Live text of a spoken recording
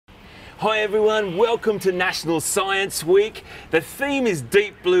Hi everyone, welcome to National Science Week. The theme is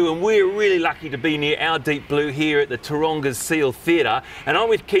deep blue and we're really lucky to be near our deep blue here at the Taronga Seal Theatre. And I'm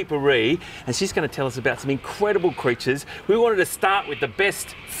with Keeper Rie and she's going to tell us about some incredible creatures. We wanted to start with the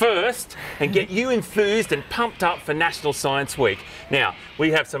best first and get you enthused and pumped up for National Science Week. Now,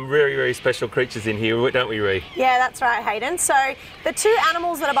 we have some very, very special creatures in here, don't we, Rie? Yeah, that's right, Hayden. So the two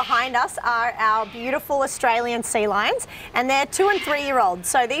animals that are behind us are our beautiful Australian sea lions, and they're 2- and 3-year-olds.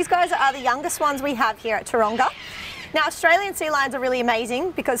 So these guys are the youngest ones we have here at Taronga. Now, Australian sea lions are really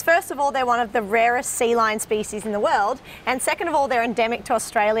amazing because first of all, they're one of the rarest sea lion species in the world, and second of all, they're endemic to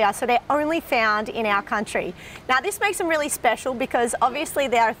Australia, so they're only found in our country. Now, this makes them really special because obviously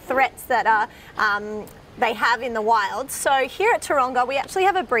there are threats that are they have in the wild. So here at Taronga, we actually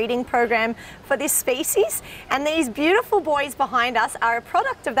have a breeding program for this species, and these beautiful boys behind us are a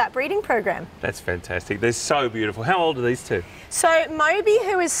product of that breeding program. That's fantastic. They're so beautiful. How old are these two? So Moby,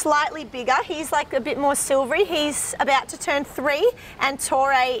 who is slightly bigger, he's like a bit more silvery. He's about to turn 3, and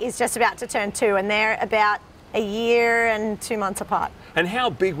Torre is just about to turn 2, and they're about a year and 2 months apart. And how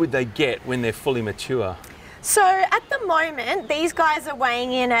big would they get when they're fully mature? So at the moment, these guys are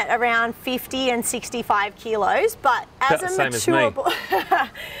weighing in at around 50 and 65 kilos, but as a mature bull...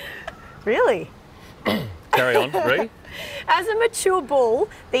 Really? Carry on, Rie. As a mature bull,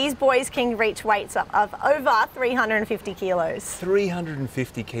 these boys can reach weights of over 350 kilos.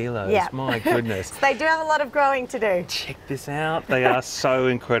 350 kilos? Yeah. My goodness. So they do have a lot of growing to do. Check this out. They are so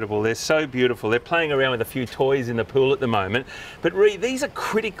incredible. They're so beautiful. They're playing around with a few toys in the pool at the moment. But Rie, these are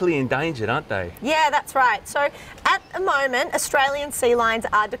critically endangered, aren't they? Yeah, that's right. So at the moment, Australian sea lions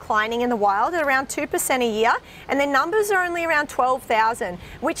are declining in the wild at around 2% a year, and their numbers are only around 12,000,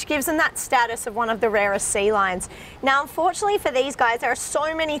 which gives them that status of one of the rarest sea lions. Now, unfortunately for these guys, there are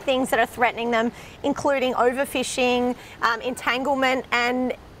so many things that are threatening them, including overfishing, entanglement,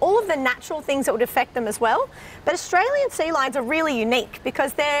 and all of the natural things that would affect them as well. But Australian sea lions are really unique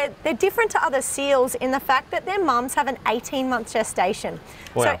because they're different to other seals in the fact that their mums have an 18-month gestation.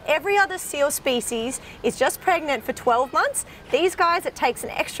 Wow. So every other seal species is just pregnant for 12 months. These guys, it takes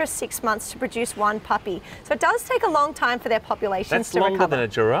an extra 6 months to produce one puppy. So it does take a long time for their populations to recover. That's longer than a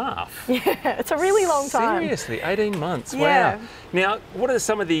giraffe. Yeah, it's a really long time. Seriously, 18 months, yeah. Wow. Now, what are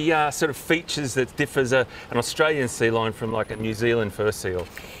some of the sort of features that differs an Australian sea lion from like a New Zealand fur seal?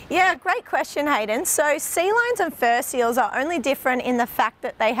 Yeah, great question, Hayden. So sea lions and fur seals are only different in the fact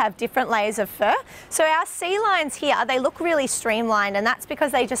that they have different layers of fur. So our sea lions here, they look really streamlined, and that's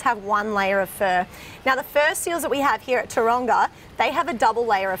because they just have one layer of fur. Now the fur seals that we have here at Taronga, they have a double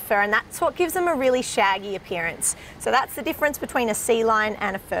layer of fur, and that's what gives them a really shaggy appearance. So that's the difference between a sea lion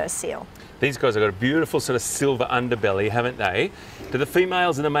and a fur seal. These guys have got a beautiful sort of silver underbelly, haven't they? Do the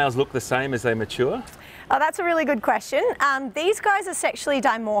females and the males look the same as they mature? Oh, that's a really good question. These guys are sexually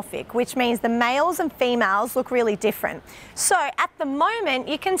dimorphic, which means the males and females look really different. So at the moment,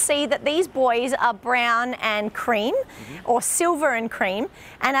 you can see that these boys are brown and cream, or silver and cream.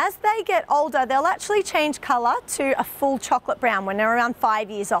 And as they get older, they'll actually change colour to a full chocolate brown when they're around 5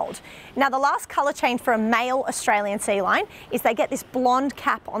 years old. Now, the last colour change for a male Australian sea lion is they get this blonde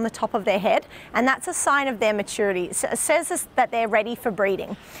cap on the top of their head, and that's a sign of their maturity. It says that they're ready for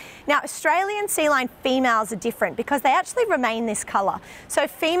breeding. Now, Australian sea lion females are different because they actually remain this colour. So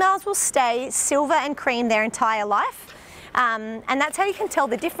females will stay silver and cream their entire life. And that's how you can tell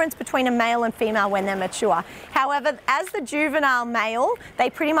the difference between a male and female when they're mature. However, as the juvenile male, they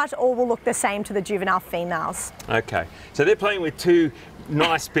pretty much all will look the same to the juvenile females. Okay, so they're playing with two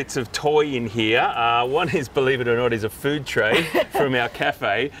nice bits of toy in here. One is, believe it or not, is a food tray from our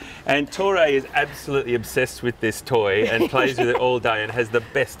cafe, and Torre is absolutely obsessed with this toy and plays with it all day and has the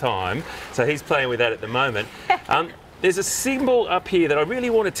best time. So he's playing with that at the moment. There's a symbol up here that I really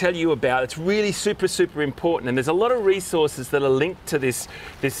want to tell you about. It's really super, super important, and there's a lot of resources that are linked to this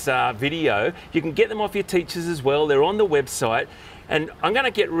video. You can get them off your teachers as well. They're on the website. And I'm going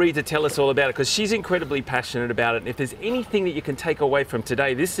to get Rie to tell us all about it because she's incredibly passionate about it. And if there's anything that you can take away from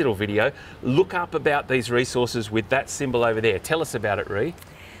today, this little video, look up about these resources with that symbol over there. Tell us about it, Rie.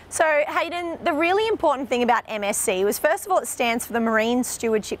 So Hayden, the really important thing about MSC was, first of all, it stands for the Marine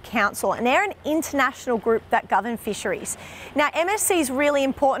Stewardship Council, and they're an international group that govern fisheries. Now, MSC is really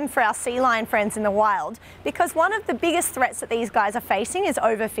important for our sea lion friends in the wild because one of the biggest threats that these guys are facing is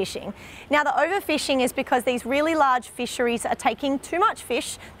overfishing. Now, the overfishing is because these really large fisheries are taking too much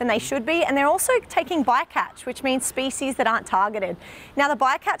fish than they should be, and they're also taking bycatch, which means species that aren't targeted. Now, the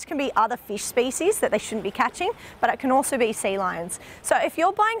bycatch can be other fish species that they shouldn't be catching, but it can also be sea lions. So if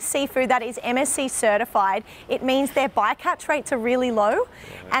you're buying seafood that is MSC certified, it means their bycatch rates are really low,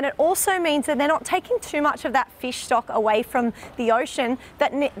 and it also means that they're not taking too much of that fish stock away from the ocean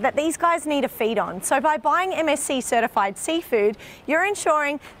that these guys need to feed on. So by buying MSC certified seafood, you're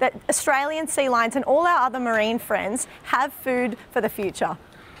ensuring that Australian sea lions and all our other marine friends have food for the future.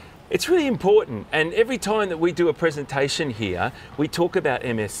 It's really important, and every time that we do a presentation here, we talk about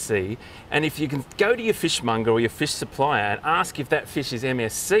MSC, and if you can go to your fishmonger or your fish supplier and ask if that fish is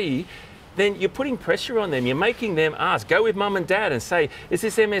MSC, then you're putting pressure on them. You're making them ask. Go with mum and dad and say, is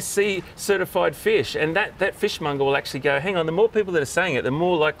this MSC certified fish? And that fishmonger will actually go, hang on, the more people that are saying it, the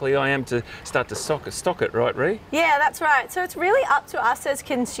more likely I am to start to stock it, right, Rie? Yeah, that's right. So it's really up to us as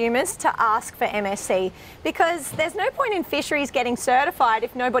consumers to ask for MSC, because there's no point in fisheries getting certified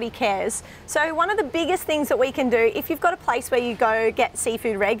if nobody cares. So one of the biggest things that we can do, if you've got a place where you go get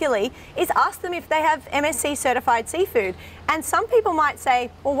seafood regularly, is ask them if they have MSC certified seafood. And some people might say,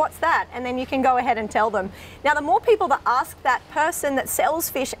 well, what's that? And then you can go ahead and tell them. Now, the more people that ask that person that sells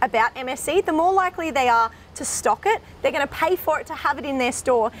fish about MSC, the more likely they are to stock it. They're going to pay for it to have it in their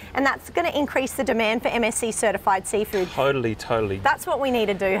store, and that's going to increase the demand for MSC certified seafood. Totally, totally. That's what we need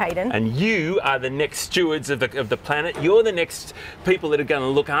to do, Hayden. And you are the next stewards of the planet. You're the next people that are going to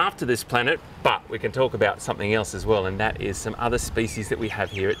look after this planet, but we can talk about something else as well, and that is some other species that we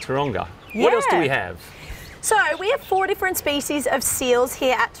have here at Taronga. Yeah. What else do we have? So we have 4 different species of seals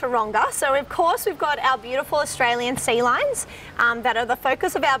here at Taronga. So of course we've got our beautiful Australian sea lions that are the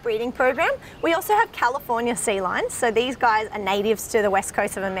focus of our breeding program. We also have California sea lions. So these guys are natives to the west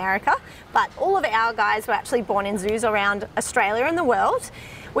coast of America, but all of our guys were actually born in zoos around Australia and the world.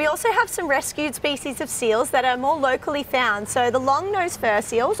 We also have some rescued species of seals that are more locally found. So the long-nosed fur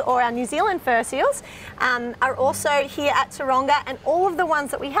seals, or our New Zealand fur seals, are also here at Taronga, and all of the ones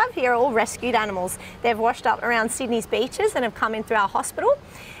that we have here are all rescued animals. They've washed up around Sydney's beaches and have come in through our hospital.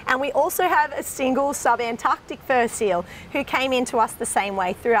 And we also have a single sub-Antarctic fur seal who came into us the same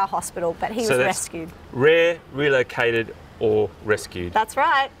way through our hospital, but he was rescued. Rare, relocated, or rescued. That's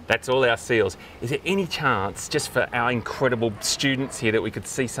right. That's all our seals. Is there any chance, just for our incredible students here, that we could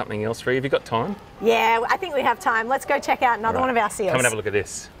see something else, Rie? Have you got time? Yeah, I think we have time. Let's go check out another one of our seals. Come and have a look at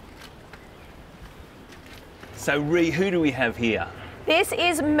this. So Rie, who do we have here? This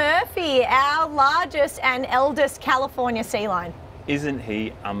is Murphy, our largest and eldest California sea lion. Isn't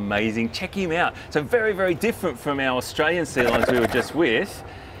he amazing? Check him out. So very, very different from our Australian sea lions we were just with.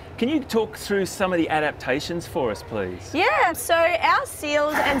 Can you talk through some of the adaptations for us, please? Yeah, so our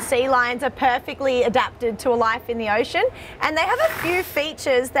seals and sea lions are perfectly adapted to a life in the ocean, and they have a few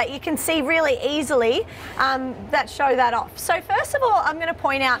features that you can see really easily that show that off. So first of all, I'm going to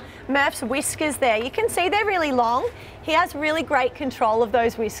point out Murph's whiskers there. You can see they're really long. He has really great control of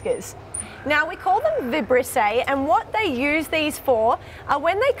those whiskers. Now, we call them vibrissae, and what they use these for are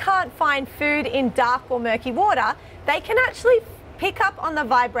when they can't find food in dark or murky water, they can actually pick up on the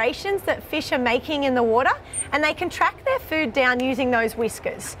vibrations that fish are making in the water, and they can track their food down using those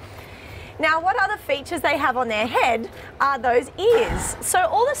whiskers. Now, what other features they have on their head are those ears. So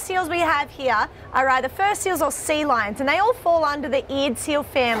all the seals we have here are either fur seals or sea lions, and they all fall under the eared seal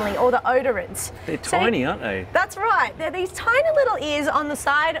family, or the odorids. They're tiny, aren't they? That's right. They're these tiny little ears on the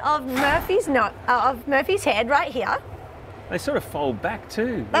side of Murphy's head right here. They sort of fold back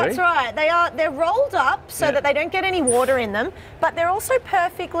too. That's right. They're rolled up so that they don't get any water in them, but they're also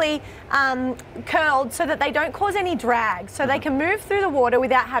perfectly curled so that they don't cause any drag, so they can move through the water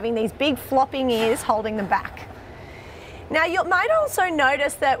without having these big flopping ears holding them back. Now, you might also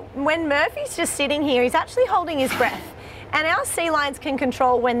notice that when Murphy's just sitting here, he's actually holding his breath. And our sea lions can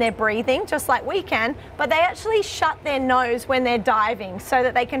control when they're breathing, just like we can, but they actually shut their nose when they're diving so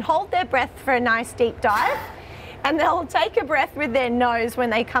that they can hold their breath for a nice deep dive. And they'll take a breath with their nose when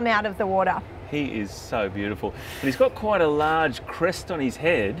they come out of the water. He is so beautiful. But he's got quite a large crest on his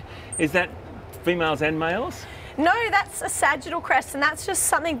head. Is that females and males? No, that's a sagittal crest, and that's just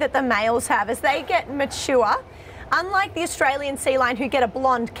something that the males have. As they get mature, unlike the Australian sea lion who get a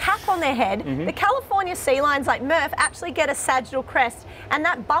blonde cap on their head, the California sea lions like Murph actually get a sagittal crest, and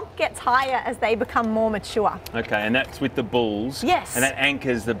that bump gets higher as they become more mature. Okay, and that's with the bulls. Yes. And that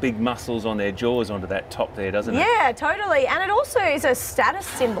anchors the big muscles on their jaws onto that top there, doesn't it? Yeah, totally. And it also is a status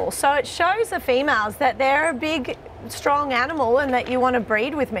symbol. So it shows the females that they're a big, strong animal and that you want to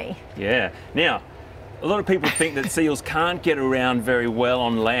breed with me. Yeah. Now, A lot of people think that seals can't get around very well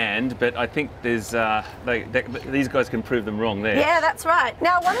on land, but I think there's these guys can prove them wrong there. Yeah, that's right.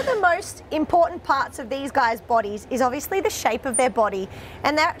 Now, one of the most important parts of these guys' bodies is obviously the shape of their body,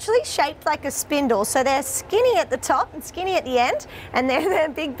 and they're actually shaped like a spindle. So they're skinny at the top and skinny at the end, and they're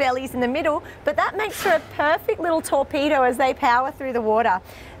big bellies in the middle, but that makes for a perfect little torpedo as they power through the water.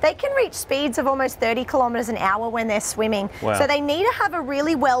 They can reach speeds of almost 30 kilometres an hour when they're swimming. Wow. So they need to have a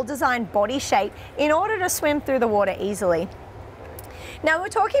really well-designed body shape in order to swim through the water easily. Now, we're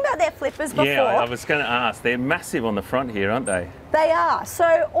talking about their flippers before. Yeah, I was going to ask. They're massive on the front here, aren't they? They are.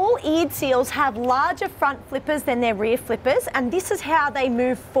 So all eared seals have larger front flippers than their rear flippers, and this is how they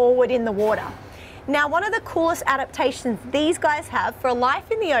move forward in the water. Now, one of the coolest adaptations these guys have for a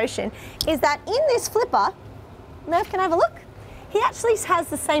life in the ocean is that in this flipper, Merv can have a look, he actually has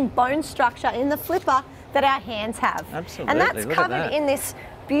the same bone structure in the flipper that our hands have. Absolutely. And that's covered in this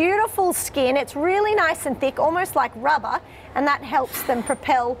beautiful skin. It's really nice and thick, almost like rubber, and that helps them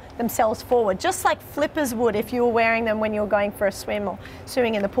propel themselves forward, just like flippers would if you were wearing them when you were going for a swim or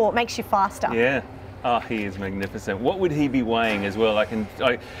swimming in the pool. It makes you faster. Yeah. Oh, he is magnificent. What would he be weighing as well?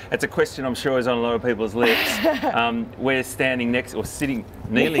 It's a question I'm sure is on a lot of people's lips. We're standing next, or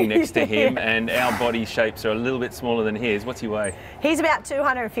kneeling next to him, and our body shapes are a little bit smaller than his. What's he weigh? He's about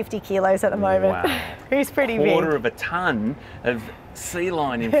 250 kilos at the moment. Wow. He's pretty big. Quarter of a tonne of sea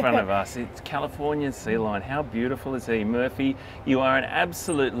lion in front of us. It's Californian sea lion. How beautiful is he? Murphy, you are an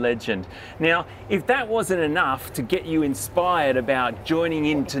absolute legend. Now, if that wasn't enough to get you inspired about joining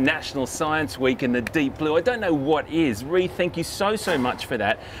into National Science Week in the deep blue, I don't know what is. Rie, thank you so much for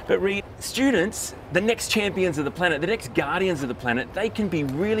that. But Rie, students, the next champions of the planet, the next guardians of the planet, they can be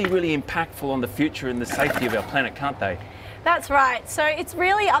really, really impactful on the future and the safety of our planet, can't they? That's right. So it's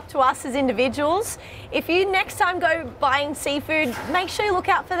really up to us as individuals. If you next time go buying seafood, make sure you look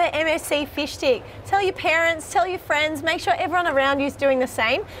out for the MSC fish stick. Tell your parents, tell your friends, make sure everyone around you is doing the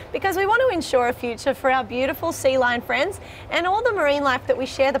same, because we want to ensure a future for our beautiful sea lion friends and all the marine life that we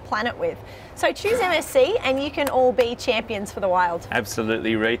share the planet with. So choose MSC and you can all be champions for the wild.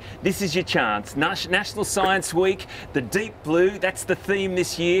 Absolutely, Rie. This is your chance. National Science Week, the deep blue, that's the theme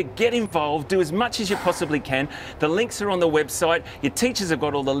this year. Get involved, do as much as you possibly can. The links are on the website. Your teachers have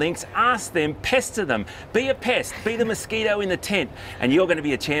got all the links. Ask them, pester them. Be a pest, be the mosquito in the tent, and you're going to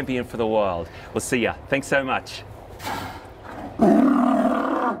be a champion for the wild. We'll see ya. Thanks so much.